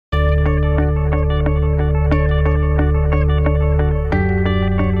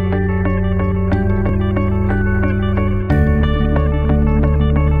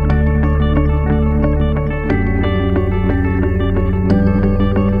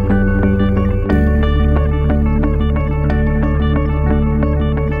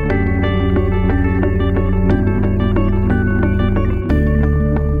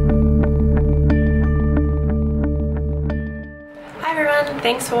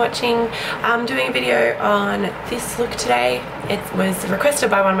thanks for watching. I'm doing a video on this look today. It was requested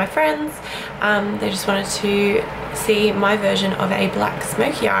by one of my friends. They just wanted to see my version of a black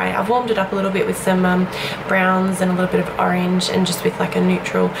smoky eye. I've warmed it up a little bit with some browns and a little bit of orange and just with like a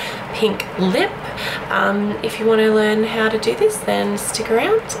neutral pink lip. If you want to learn how to do this, then stick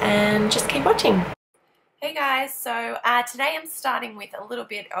around and just keep watching. Hey guys, so today I'm starting with a little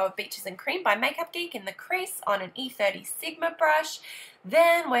bit of Beaches and Cream by Makeup Geek in the crease on an E30 Sigma brush.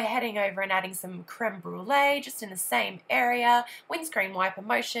 Then we're heading over and adding some creme brulee just in the same area. Windscreen wiper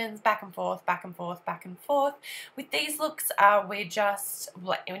motions, back and forth, back and forth, back and forth. With these looks, we're just,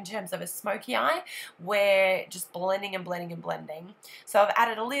 in terms of a smoky eye, we're just blending and blending and blending. So I've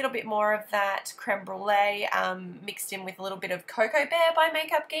added a little bit more of that creme brulee mixed in with a little bit of Cocoa Bear by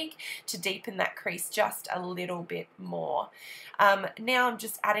Makeup Geek to deepen that crease just a little bit more. Now I'm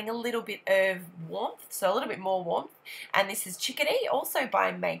just adding a little bit of warmth, so a little bit more warmth, and this is Chickadee, also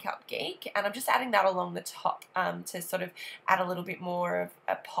by Makeup Geek, and I'm just adding that along the top to sort of add a little bit more of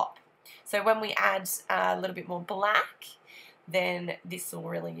a pop. So when we add a little bit more black, then this will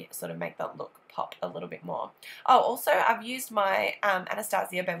really sort of make that look pop a little bit more. Oh, also I've used my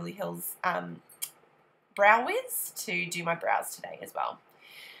Anastasia Beverly Hills Brow Wiz to do my brows today as well.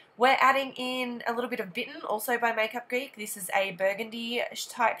 We're adding in a little bit of Bitten, also by Makeup Geek. This is a burgundy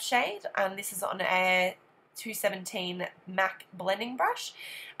type shade, and this is on a 217 MAC blending brush.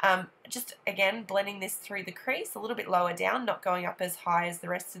 Just again blending this through the crease, a little bit lower down, not going up as high as the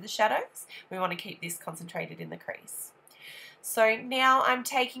rest of the shadows. We want to keep this concentrated in the crease. So now I'm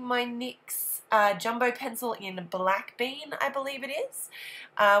taking my NYX Jumbo Pencil in Black Bean, I believe it is.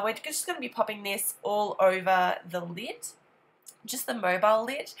 We're just going to be popping this all over the lid. Just the mobile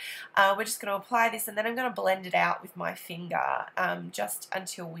lid. We're just going to apply this, and then I'm going to blend it out with my finger just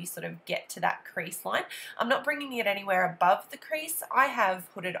until we sort of get to that crease line. I'm not bringing it anywhere above the crease. I have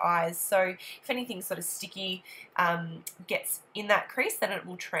hooded eyes, so if anything sort of sticky gets in that crease, then it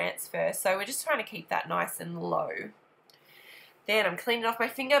will transfer. So we're just trying to keep that nice and low. Then I'm cleaning off my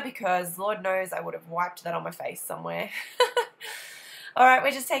finger because Lord knows I would have wiped that on my face somewhere. Alright,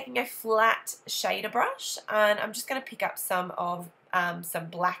 we're just taking a flat shader brush, and I'm just going to pick up some of some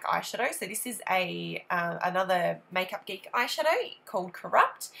black eyeshadow. So this is another Makeup Geek eyeshadow called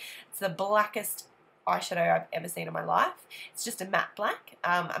Corrupt. It's the blackest eyeshadow I've ever seen in my life. It's just a matte black.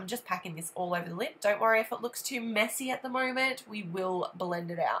 I'm just packing this all over the lid. Don't worry if it looks too messy at the moment. We will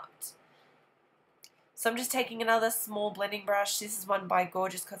blend it out. So I'm just taking another small blending brush. This is one by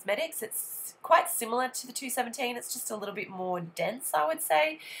Gorgeous Cosmetics. It's quite similar to the 217. It's just a little bit more dense, I would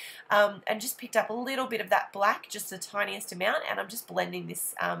say. And just picked up a little bit of that black, just the tiniest amount, and I'm just blending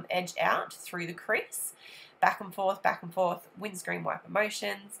this edge out through the crease. Back and forth, windscreen wiper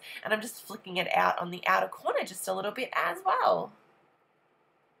motions, and I'm just flicking it out on the outer corner just a little bit as well.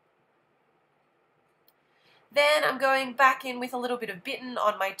 Then I'm going back in with a little bit of Bitten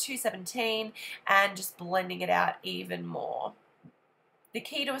on my 217 and just blending it out even more. The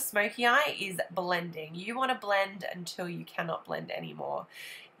key to a smoky eye is blending. You want to blend until you cannot blend anymore.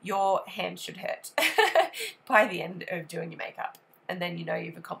 Your hand should hurt by the end of doing your makeup, and then you know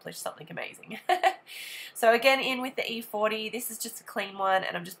you've accomplished something amazing. So again, in with the E40. This is just a clean one,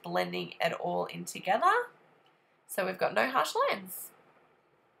 and I'm just blending it all in together. So we've got no harsh lines.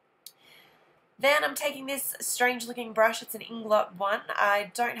 Then I'm taking this strange looking brush. It's an Inglot one.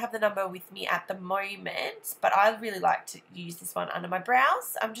 I don't have the number with me at the moment, but I really like to use this one under my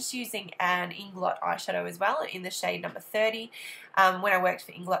brows. I'm just using an Inglot eyeshadow as well in the shade number 30. When I worked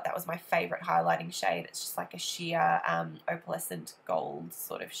for Inglot, that was my favourite highlighting shade. It's just like a sheer opalescent gold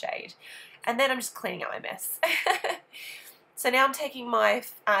sort of shade. And then I'm just cleaning out my mess. So now I'm taking my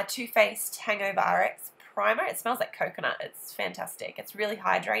Too Faced Hangover RX primer. It smells like coconut. It's fantastic. It's really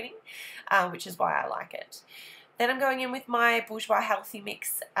hydrating, which is why I like it. Then I'm going in with my Bourjois Healthy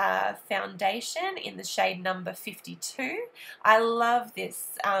Mix foundation in the shade number 52. I love this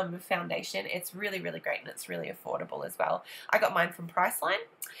foundation. It's really, really great, and it's really affordable as well. I got mine from Priceline.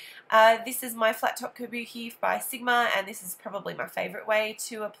 This is my Flat Top Kabuki by Sigma, and this is probably my favorite way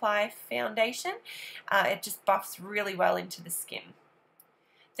to apply foundation. It just buffs really well into the skin.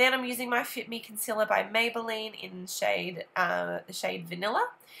 Then I'm using my Fit Me Concealer by Maybelline in the shade Vanilla.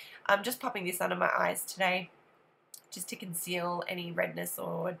 I'm just popping this under my eyes today just to conceal any redness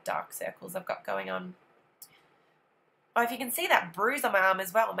or dark circles I've got going on. Oh, if you can see that bruise on my arm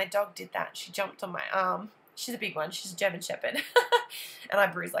as well, my dog did that. She jumped on my arm. She's a big one. She's a German Shepherd. And I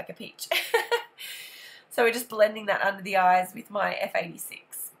bruise like a peach. So we're just blending that under the eyes with my F86.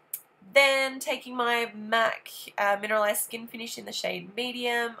 Then taking my MAC Mineralize Skin Finish in the shade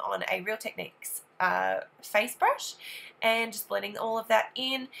Medium on a Real Techniques face brush and just blending all of that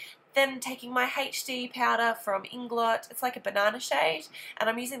in. Then taking my HD powder from Inglot, it's like a banana shade, and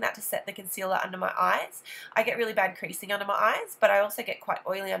I'm using that to set the concealer under my eyes. I get really bad creasing under my eyes, but I also get quite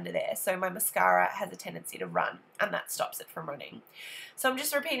oily under there, so my mascara has a tendency to run, and that stops it from running. So I'm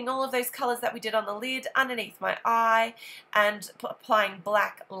just repeating all of those colours that we did on the lid underneath my eye, and applying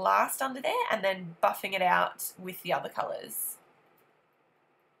black last under there, and then buffing it out with the other colours.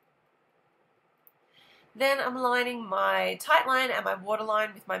 Then I'm lining my tight line and my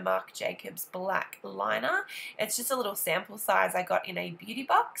waterline with my Marc Jacobs black liner. It's just a little sample size I got in a beauty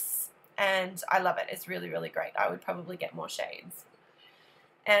box, and I love it. It's really, really great. I would probably get more shades.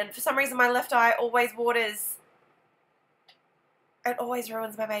 And for some reason my left eye always waters. It always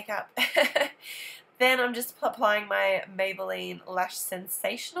ruins my makeup. Then I'm just applying my Maybelline Lash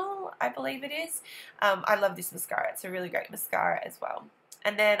Sensational, I believe it is. I love this mascara. It's a really great mascara as well.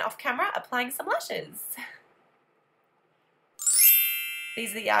 And then off camera, applying some lashes.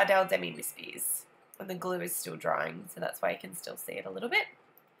 These are the Ardell Demi Wispies. And the glue is still drying, so that's why you can still see it a little bit.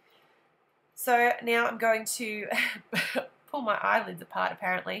 So now I'm going to pull my eyelids apart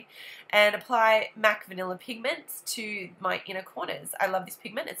apparently and apply MAC Vanilla Pigment to my inner corners. I love this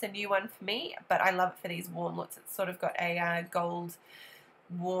pigment. It's a new one for me, but I love it for these warm looks. It's sort of got a gold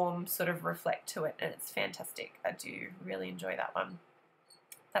warm sort of reflect to it, and it's fantastic. I do really enjoy that one.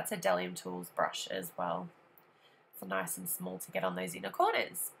 That's a Delium Tools brush as well. It's nice and small to get on those inner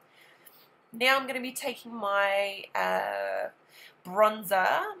corners. Now I'm going to be taking my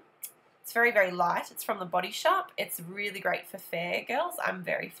bronzer. It's very, very light. It's from the Body Shop. It's really great for fair girls. I'm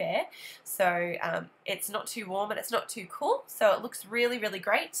very fair. So it's not too warm and it's not too cool. So it looks really, really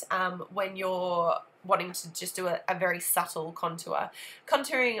great when you're wanting to just do a very subtle contour.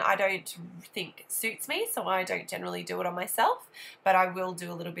 Contouring I don't think suits me, so I don't generally do it on myself, but I will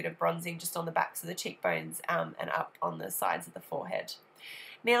do a little bit of bronzing just on the backs of the cheekbones and up on the sides of the forehead.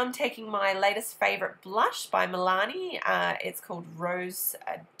 Now I'm taking my latest favourite blush by Milani. It's called Rose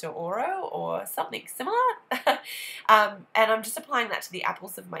d'Oro or something similar. And I'm just applying that to the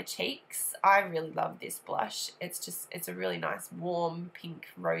apples of my cheeks. I really love this blush. It's a really nice warm pink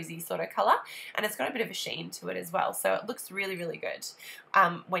rosy sort of colour, and it's got a bit of a sheen to it as well. So it looks really, really good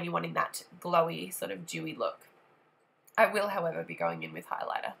when you're wanting that glowy sort of dewy look. I will, however, be going in with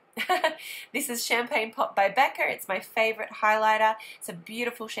highlighter. This is Champagne Pop by Becca. It's my favourite highlighter. It's a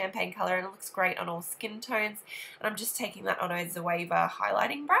beautiful champagne colour and it looks great on all skin tones. And I'm just taking that on a Zoeva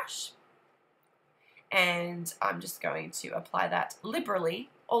highlighting brush. And I'm just going to apply that liberally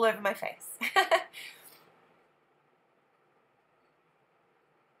all over my face.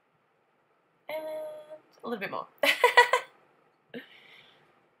 And a little bit more.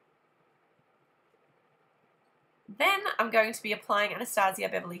 Then I'm going to be applying Anastasia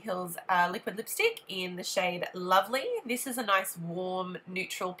Beverly Hills liquid lipstick in the shade Lovely. This is a nice warm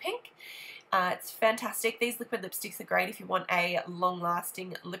neutral pink. It's fantastic. These liquid lipsticks are great if you want a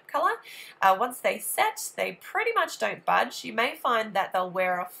long-lasting lip colour. Once they set, they pretty much don't budge. You may find that they'll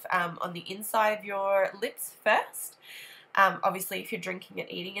wear off on the inside of your lips first. Obviously if you're drinking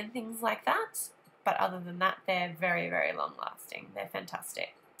and eating and things like that. But other than that, they're very, very long-lasting. They're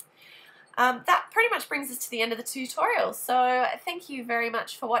fantastic. That pretty much brings us to the end of the tutorial, so thank you very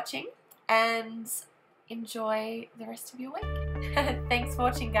much for watching and enjoy the rest of your week. Thanks for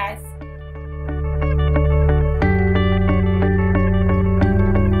watching, guys.